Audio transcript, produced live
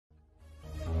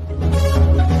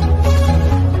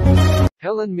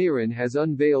Helen Mirren has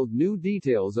unveiled new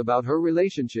details about her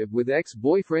relationship with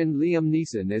ex-boyfriend Liam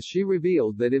Neeson as she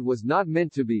revealed that it was not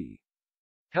meant to be.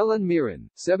 Helen Mirren,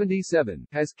 77,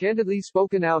 has candidly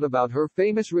spoken out about her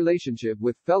famous relationship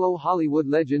with fellow Hollywood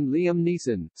legend Liam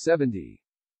Neeson, 70.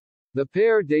 The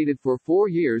pair dated for 4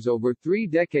 years over 3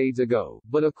 decades ago,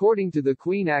 but according to the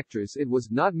Queen actress it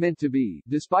was not meant to be,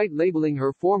 despite labeling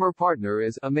her former partner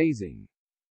as amazing.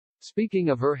 Speaking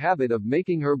of her habit of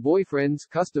making her boyfriends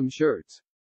custom shirts,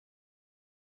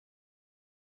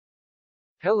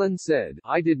 Helen said,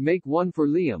 "I did make one for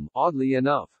Liam, oddly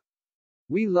enough.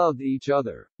 We loved each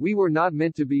other. We were not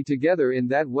meant to be together in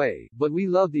that way, but we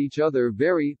loved each other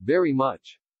very, very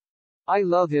much. I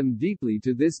love him deeply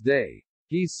to this day.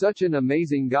 He's such an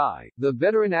amazing guy," the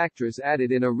veteran actress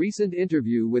added in a recent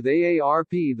interview with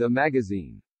AARP the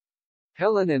magazine.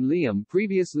 Helen and Liam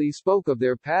previously spoke of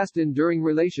their past enduring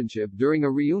relationship during a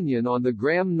reunion on The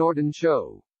Graham Norton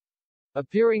Show,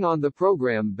 appearing on the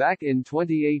program back in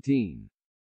 2018.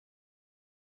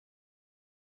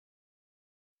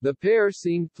 The pair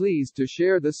seemed pleased to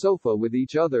share the sofa with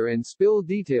each other and spill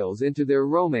details into their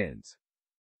romance.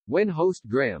 When host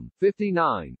Graham,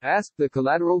 59, asked the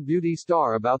Collateral Beauty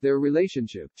star about their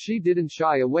relationship, she didn't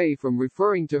shy away from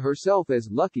referring to herself as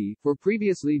lucky for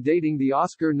previously dating the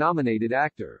Oscar-nominated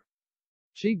actor.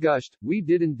 She gushed, "We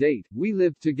didn't date, we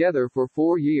lived together for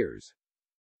 4 years.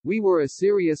 We were a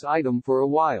serious item for a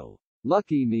while.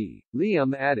 Lucky me,"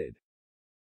 Liam added.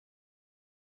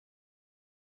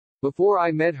 "Before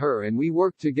I met her and we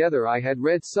worked together I had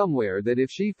read somewhere that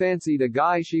if she fancied a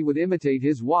guy she would imitate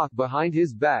his walk behind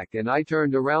his back and I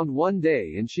turned around one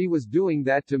day and she was doing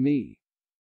that to me."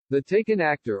 The Taken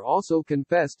actor also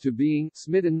confessed to being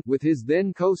smitten with his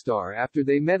then co-star after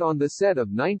they met on the set of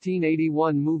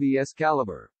 1981 movie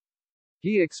Excalibur.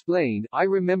 He explained, "I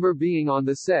remember being on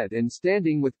the set and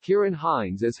standing with Ciarán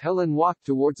Hinds as Helen walked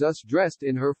towards us dressed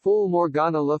in her full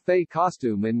Morgana Le Fay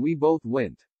costume and we both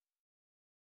went,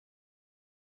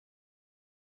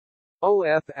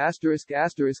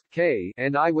 OF***K,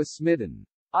 and I was smitten.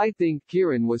 I think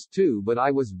Ciarán was too, but I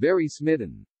was very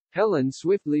smitten." Helen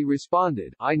swiftly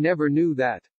responded, "I never knew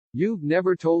that. You've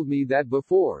never told me that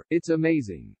before, it's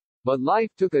amazing." But life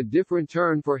took a different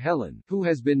turn for Helen, who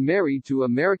has been married to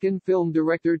American film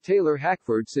director Taylor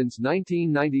Hackford since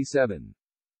 1997.